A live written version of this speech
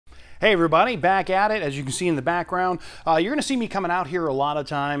Hey everybody, back at it. As you can see in the background, you're going to see me coming out here a lot of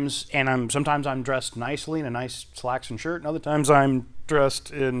times, and sometimes I'm dressed nicely in a nice slacks and shirt, and other times I'm dressed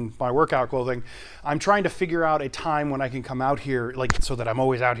in my workout clothing. I'm trying to figure out a time when I can come out here, like so that I'm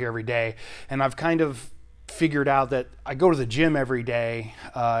always out here every day, and I've kind of figured out that I go to the gym every day,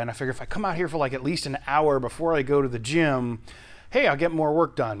 and I figure if I come out here for like at least an hour before I go to the gym, hey, I'll get more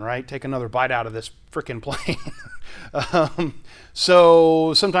work done, right? Take another bite out of this frickin' plane.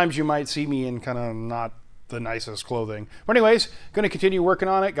 So sometimes you might see me in kind of not the nicest clothing. But anyways, going to continue working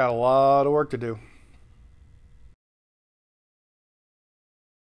on it. Got a lot of work to do.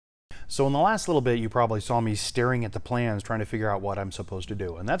 So in the last little bit, you probably saw me staring at the plans trying to figure out what I'm supposed to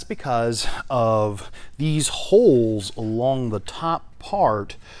do. And that's because of these holes along the top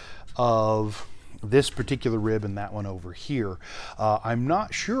part of this particular rib and that one over here. I'm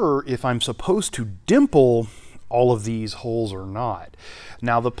not sure if I'm supposed to dimple all of these holes or not.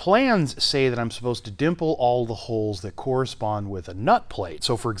 Now the plans say that I'm supposed to dimple all the holes that correspond with a nut plate.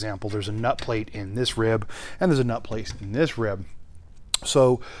 So for example, there's a nut plate in this rib and there's a nut plate in this rib.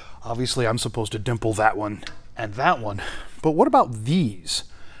 So obviously I'm supposed to dimple that one and that one. But what about these?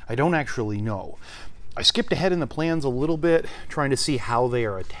 I don't actually know. I skipped ahead in the plans a little bit trying to see how they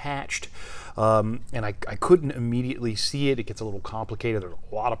are attached. And I couldn't immediately see it. It gets a little complicated. There's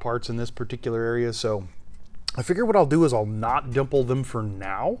a lot of parts in this particular area. So I figure what I'll do is I'll not dimple them for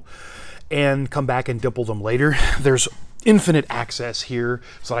now and come back and dimple them later. There's infinite access here,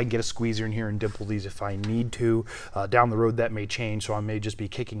 so I can get a squeezer in here and dimple these if I need to. Down the road that may change, so I may just be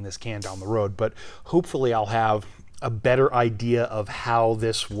kicking this can down the road, but hopefully I'll have a better idea of how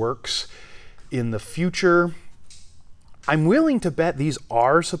this works in the future. I'm willing to bet these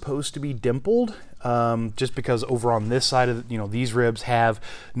are supposed to be dimpled, just because over on this side of these ribs have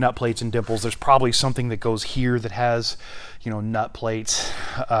nut plates and dimples. There's probably something that goes here that has nut plates,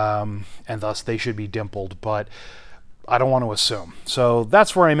 and thus they should be dimpled, but I don't want to assume. So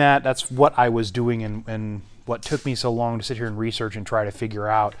that's where I'm at. That's what I was doing and what took me so long to sit here and research and try to figure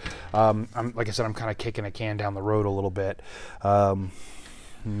out. Like I said, I'm kind of kicking a can down the road a little bit. So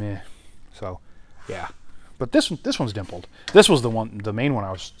yeah. But this one's dimpled. This was the main one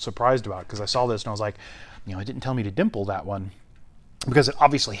I was surprised about, because I saw this and I was like, it didn't tell me to dimple that one, because it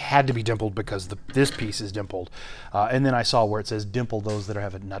obviously had to be dimpled because this piece is dimpled. And then I saw where it says dimple those that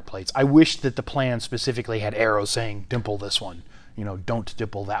have nut plates. I wish that the plan specifically had arrows saying dimple this one, don't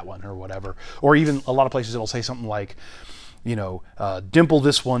dimple that one or whatever. Or even a lot of places it'll say something like, dimple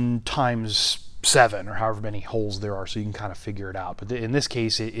this one times 7 or however many holes there are, so you can kind of figure it out. But in this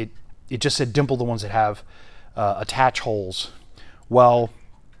case, it just said dimple the ones that have attach holes, or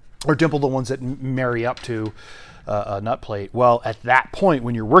dimple the ones that marry up to a nut plate. Well, at that point,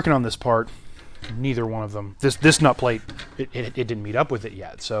 when you're working on this part, neither one of them, this nut plate, it didn't meet up with it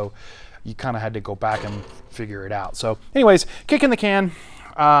yet. So you kind of had to go back and figure it out. So anyways, kicking the can.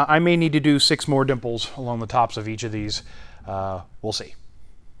 I may need to do 6 more dimples along the tops of each of these. We'll see.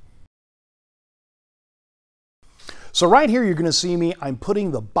 So right here, you're going to see me, I'm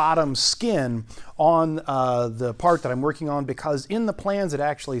putting the bottom skin on the part that I'm working on, because in the plans it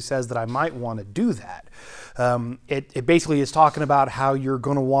actually says that I might want to do that. It basically is talking about how you're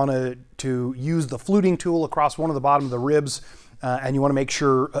going to want to use the fluting tool across one of the bottom of the ribs, and you want to make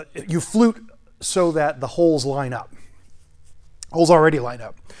sure you flute so that the holes line up. Holes already line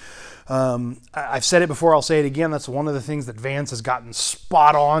up. I've said it before, I'll say it again, that's one of the things that Vance has gotten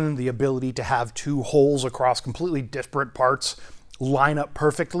spot on, the ability to have 2 holes across completely disparate parts line up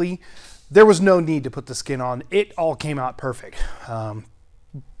perfectly. There was no need to put the skin on. It all came out perfect.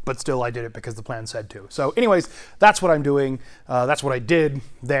 But still I did it because the plan said to. So anyways, that's what I'm doing. That's what I did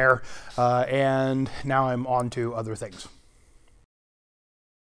there. And now I'm on to other things.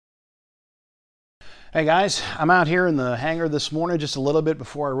 Hey guys, I'm out here in the hangar this morning just a little bit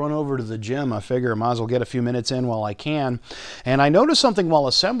before I run over to the gym. I figure I might as well get a few minutes in while I can. And I noticed something while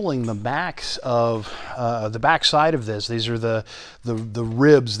assembling the backs of the back side of this. These are the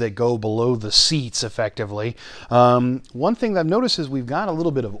ribs that go below the seats effectively. One thing that I've noticed is we've got a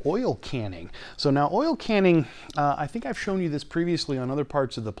little bit of oil canning. So now oil canning, I think I've shown you this previously on other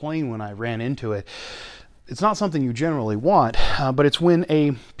parts of the plane when I ran into it. It's not something you generally want, but it's when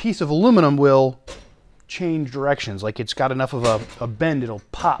a piece of aluminum will change directions. Like it's got enough of a bend, it'll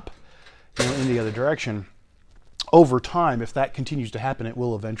pop in the other direction. Over time, if that continues to happen, it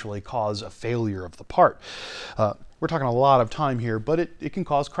will eventually cause a failure of the part. We're talking a lot of time here, but it can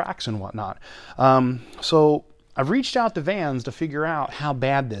cause cracks and whatnot. So I've reached out to Vans to figure out how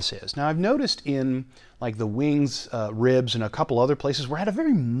bad this is. Now I've noticed in like the wings, ribs, and a couple other places where I had a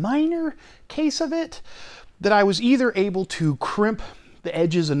very minor case of it, that I was either able to crimp the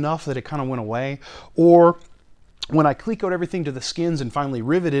edges enough that it kind of went away, or when I clecoed everything to the skins and finally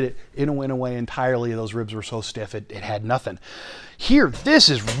riveted it, it went away entirely. Those ribs were so stiff, it had nothing. Here, this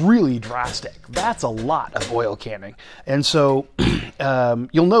is really drastic. That's a lot of oil canning. And so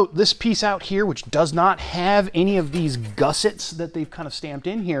you'll note this piece out here, which does not have any of these gussets that they've kind of stamped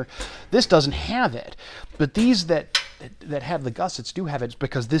in here, this doesn't have it. But these that have the gussets do have it,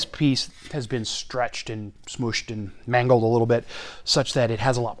 because this piece has been stretched and smooshed and mangled a little bit such that it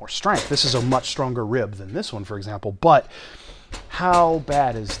has a lot more strength. This is a much stronger rib than this one, for example. But how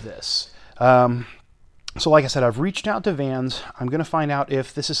bad is this? So like I said, I've reached out to Vans. I'm going to find out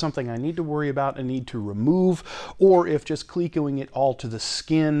if this is something I need to worry about and need to remove, or if just clecoing it all to the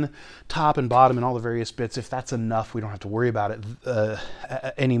skin, top and bottom and all the various bits, if that's enough, we don't have to worry about it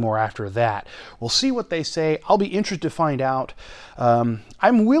anymore after that. We'll see what they say. I'll be interested to find out.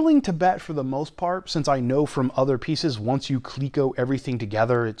 I'm willing to bet for the most part, since I know from other pieces, once you cleco everything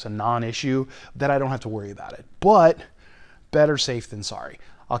together, it's a non-issue, that I don't have to worry about it. But better safe than sorry.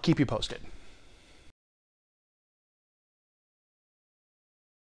 I'll keep you posted.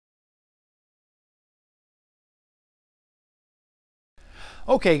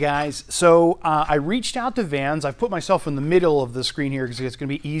 Okay guys, so I reached out to Vans. I've put myself in the middle of the screen here because it's going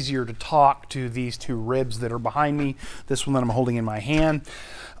to be easier to talk to these two ribs that are behind me, this one that I'm holding in my hand.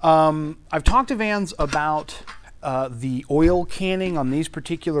 I've talked to Vans about the oil canning on these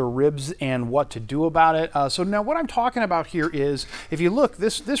particular ribs and what to do about it. So now what I'm talking about here is, if you look,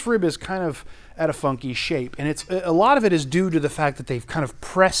 this rib is kind of at a funky shape, and it's a lot of it is due to the fact that they've kind of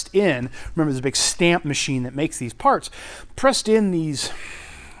pressed in. Remember, there's a big stamp machine that makes these parts, pressed in these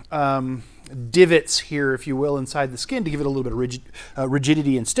divots here, if you will, inside the skin to give it a little bit of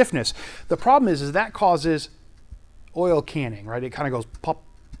rigidity and stiffness. The problem is that causes oil canning, right? It kind of goes pop,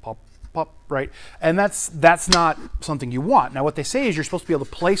 pop, pop, right? And that's not something you want. Now what they say is you're supposed to be able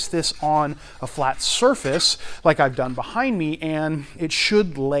to place this on a flat surface like I've done behind me, and it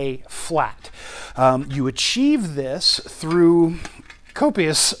should lay flat. You achieve this through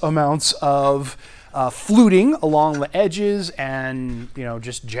copious amounts of fluting along the edges and, you know,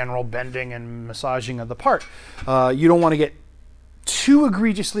 just general bending and massaging of the part. You don't want to get too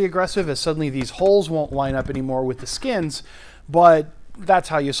egregiously aggressive, as suddenly these holes won't line up anymore with the skins, but that's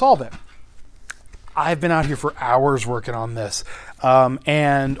how you solve it. I've been out here for hours working on this,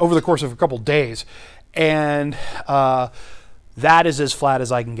 and over the course of a couple days, and that is as flat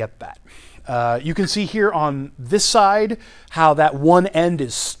as I can get that. You can see here on this side how that one end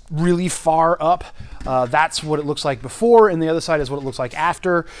is really far up. That's what it looks like before, and the other side is what it looks like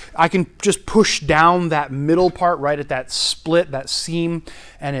after. I can just push down that middle part right at that split, that seam,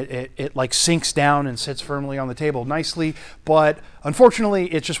 and it like sinks down and sits firmly on the table nicely. But unfortunately,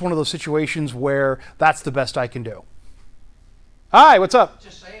 it's just one of those situations where that's the best I can do. Hi, what's up?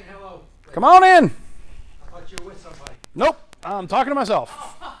 Just saying hello. Come on in. I thought you were with somebody. Nope, I'm talking to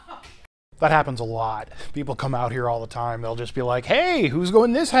myself. That happens a lot. People come out here all the time. They'll just be like, hey, who's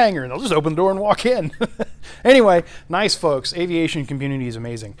going this hangar? And they'll just open the door and walk in. Anyway, nice folks. Aviation community is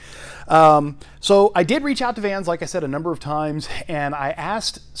amazing. So I did reach out to Vans, like I said, a number of times, and I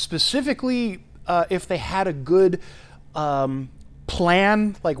asked specifically if they had a good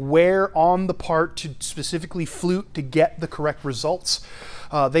plan, like where on the part to specifically flute to get the correct results.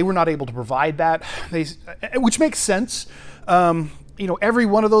 They were not able to provide that, which makes sense. You know, every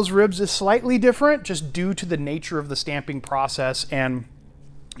one of those ribs is slightly different just due to the nature of the stamping process and,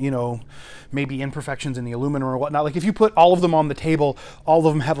 you know, maybe imperfections in the aluminum or whatnot. Like if you put all of them on the table, all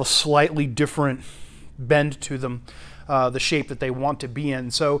of them have a slightly different bend to them, the shape that they want to be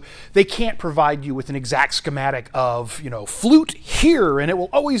in. So they can't provide you with an exact schematic of, you know, flute here and it will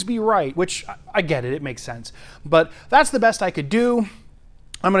always be right, which I get it, it makes sense. But that's the best I could do.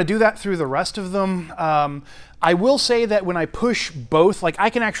 I'm going to do that through the rest of them. I will say that when I push both, like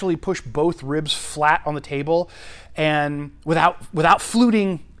I can actually push both ribs flat on the table and without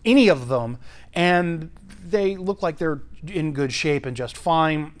fluting any of them, and they look like they're in good shape and just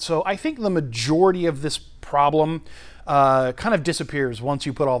fine. So I think the majority of this problem kind of disappears once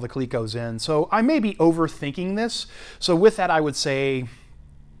you put all the clecos in. So I may be overthinking this. So with that, I would say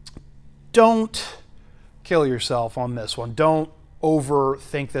don't kill yourself on this one. Don't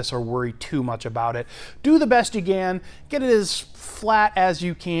overthink this or worry too much about it. Do the best you can, get it as flat as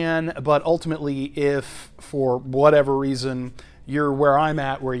you can, but ultimately if for whatever reason you're where I'm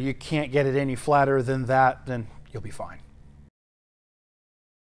at, where you can't get it any flatter than that, then you'll be fine.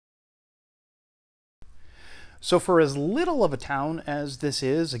 So for as little of a town as this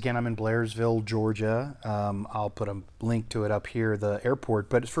is, again, I'm in Blairsville, Georgia. I'll put a link to it up here, the airport,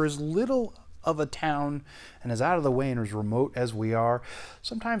 but for as little of a town and as out of the way and as remote as we are,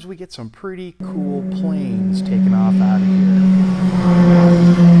 sometimes we get some pretty cool planes taking off out of here.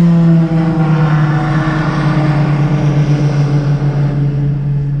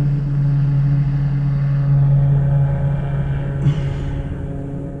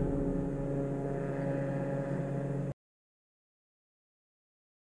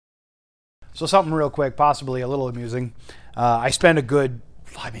 So something real quick, possibly a little amusing. I spent a good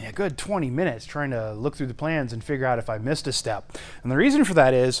 20 minutes trying to look through the plans and figure out if I missed a step. And the reason for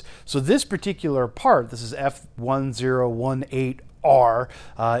that is, so this particular part, this is F1018R,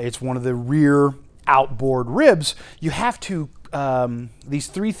 it's one of the rear outboard ribs. You have to, these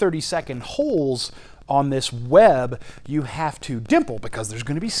 3/32 holes on this web, you have to dimple because there's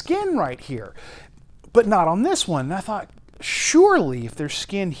going to be skin right here, but not on this one. And I thought, surely if there's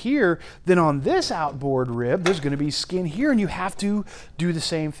skin here, then on this outboard rib, there's going to be skin here, and you have to do the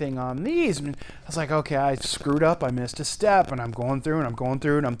same thing on these. I was like, okay, I screwed up, I missed a step, and I'm going through and I'm going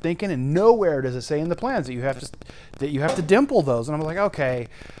through and I'm thinking, and nowhere does it say in the plans that you have to dimple those. And I'm like, okay,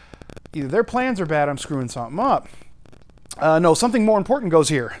 either their plans are bad, I'm screwing something up. No, something more important goes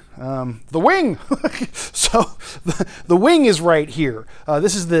here. The wing. So the wing is right here.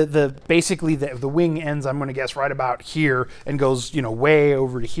 This is basically the wing ends, I'm going to guess, right about here and goes, way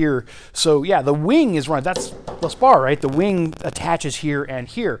over to here. So yeah, the wing is right. That's the spar, right? The wing attaches here and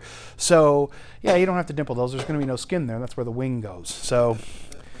here. So yeah, you don't have to dimple those. There's going to be no skin there. That's where the wing goes. So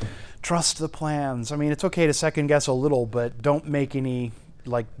trust the plans. I mean, it's okay to second guess a little, but don't make any,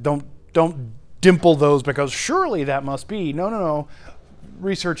 don't dimple those because surely that must be. No.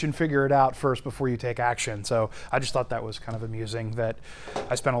 Research and figure it out first before you take action. So I just thought that was kind of amusing that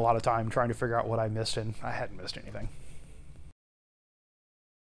I spent a lot of time trying to figure out what I missed, and I hadn't missed anything.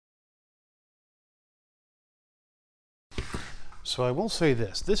 So I will say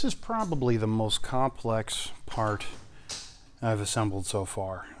this is probably the most complex part I've assembled so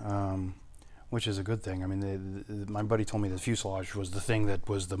far. Which is a good thing. I mean, my buddy told me the fuselage was the thing that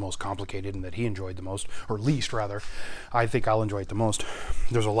was the most complicated and that he enjoyed the most, or least rather. I think I'll enjoy it the most.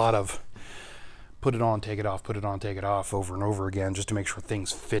 There's a lot of put it on, take it off, put it on, take it off over and over again just to make sure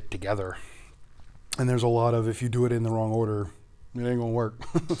things fit together. And there's a lot of, if you do it in the wrong order, it ain't gonna work.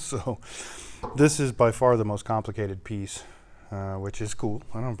 So this is by far the most complicated piece, which is cool.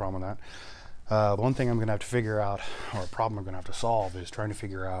 I don't have a problem with that. The one thing I'm gonna have to figure out, or a problem I'm gonna have to solve, is trying to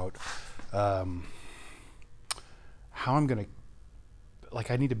figure out how I'm gonna,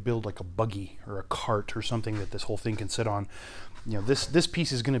 I need to build like a buggy or a cart or something that this whole thing can sit on. This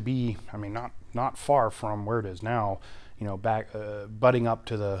piece is gonna be, I mean, not far from where it is now, back butting up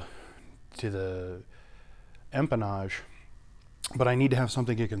to the empennage, but I need to have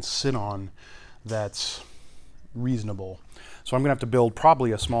something it can sit on that's reasonable. So I'm gonna have to build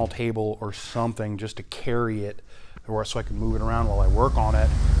probably a small table or something just to carry it, or so I can move it around while I work on it.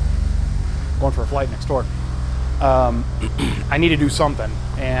 Going for a flight next door. I need to do something,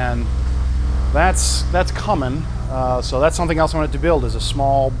 and that's coming. So that's something else I wanted to build, is a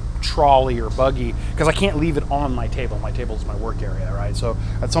small trolley or buggy, because I can't leave it on my table. My table is my work area, right? So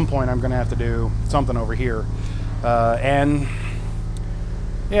at some point I'm going to have to do something over here. And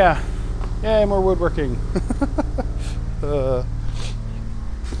yeah, more woodworking. There's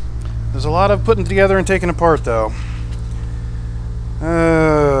a lot of putting together and taking apart, though.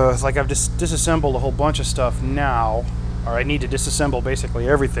 It's like I've just disassembled a whole bunch of stuff now, or I need to disassemble basically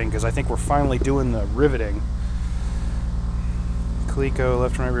everything because I think we're finally doing the riveting. Cleco,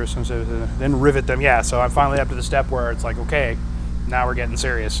 left and right rear, then rivet them. Yeah, so I'm finally up to the step where it's like, okay, now we're getting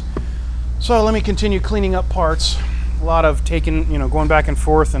serious. So let me continue cleaning up parts. A lot of taking, going back and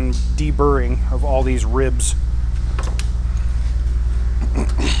forth and deburring of all these ribs.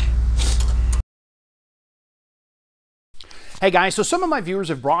 Hey guys, so some of my viewers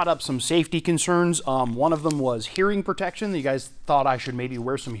have brought up some safety concerns. One of them was hearing protection. You guys thought I should maybe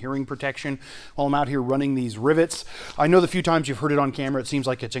wear some hearing protection while I'm out here running these rivets. I know the few times you've heard it on camera, it seems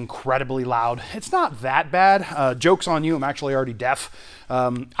like it's incredibly loud. It's not that bad. Joke's on you, I'm actually already deaf.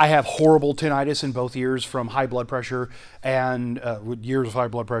 I have horrible tinnitus in both ears from high blood pressure and years of high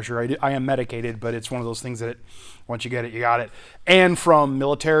blood pressure. I am medicated, but it's one of those things that once you get it, you got it. And from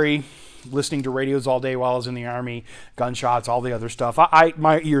military, listening to radios all day while I was in the Army, gunshots, all the other stuff.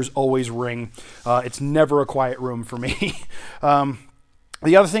 My ears always ring. It's never a quiet room for me.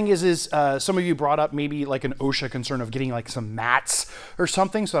 The other thing is some of you brought up maybe like an OSHA concern of getting like some mats or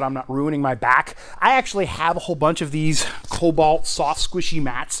something so that I'm not ruining my back. I actually have a whole bunch of these cobalt soft squishy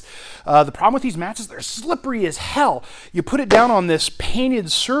mats. The problem with these mats is they're slippery as hell. You put it down on this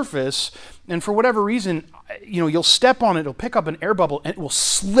painted surface and for whatever reason, you know, you'll step on it, it'll pick up an air bubble and it will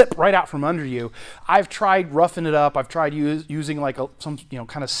slip right out from under you. I've tried roughing it up. I've tried using like some, you know,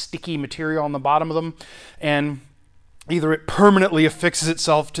 kind of sticky material on the bottom of them, and either it permanently affixes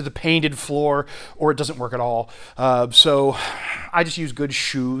itself to the painted floor or it doesn't work at all. So I just use good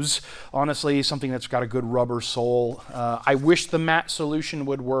shoes, honestly, something that's got a good rubber sole. I wish the matte solution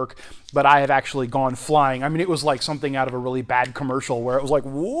would work, but I have actually gone flying. I mean, it was like something out of a really bad commercial where it was like,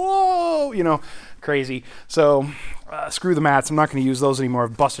 whoa, you know, crazy. So screw the mats. I'm not going to use those anymore.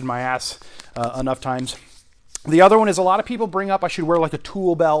 I've busted my ass enough times. The other one is a lot of people bring up I should wear like a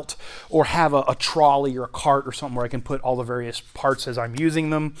tool belt or have a trolley or a cart or something where I can put all the various parts as I'm using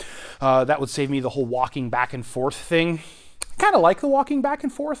them. That would save me the whole walking back and forth thing. Kind of like the walking back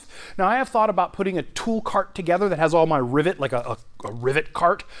and forth. Now I have thought about putting a tool cart together that has all my rivet, like a rivet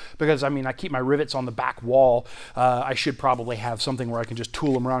cart, because I mean I keep my rivets on the back wall. I should probably have something where I can just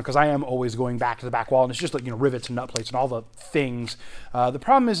tool them around because I am always going back to the back wall and it's just like, you know, rivets and nut plates and all the things. The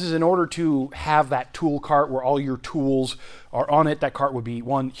problem is in order to have that tool cart where all your tools are on it, that cart would be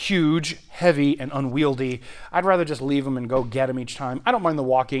one, huge, heavy, and unwieldy. I'd rather just leave them and go get them each time. I don't mind the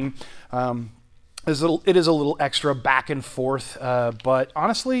walking. It is a little extra back and forth, but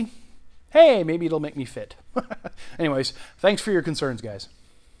honestly, hey, maybe it'll make me fit. Anyways, thanks for your concerns, guys.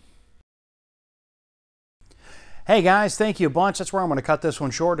 Hey guys, thank you a bunch. That's where I'm going to cut this one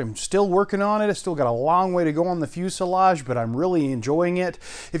short. I'm still working on it. I still got a long way to go on the fuselage, but I'm really enjoying it.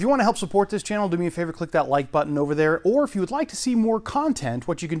 If you want to help support this channel, do me a favor, click that like button over there. Or if you would like to see more content,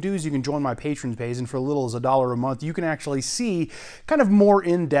 what you can do is you can join my patrons page, and for as little as $1 a month, you can actually see kind of more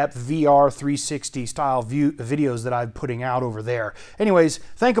in-depth VR 360 style videos that I'm putting out over there. Anyways,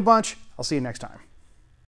 thank a bunch. I'll see you next time.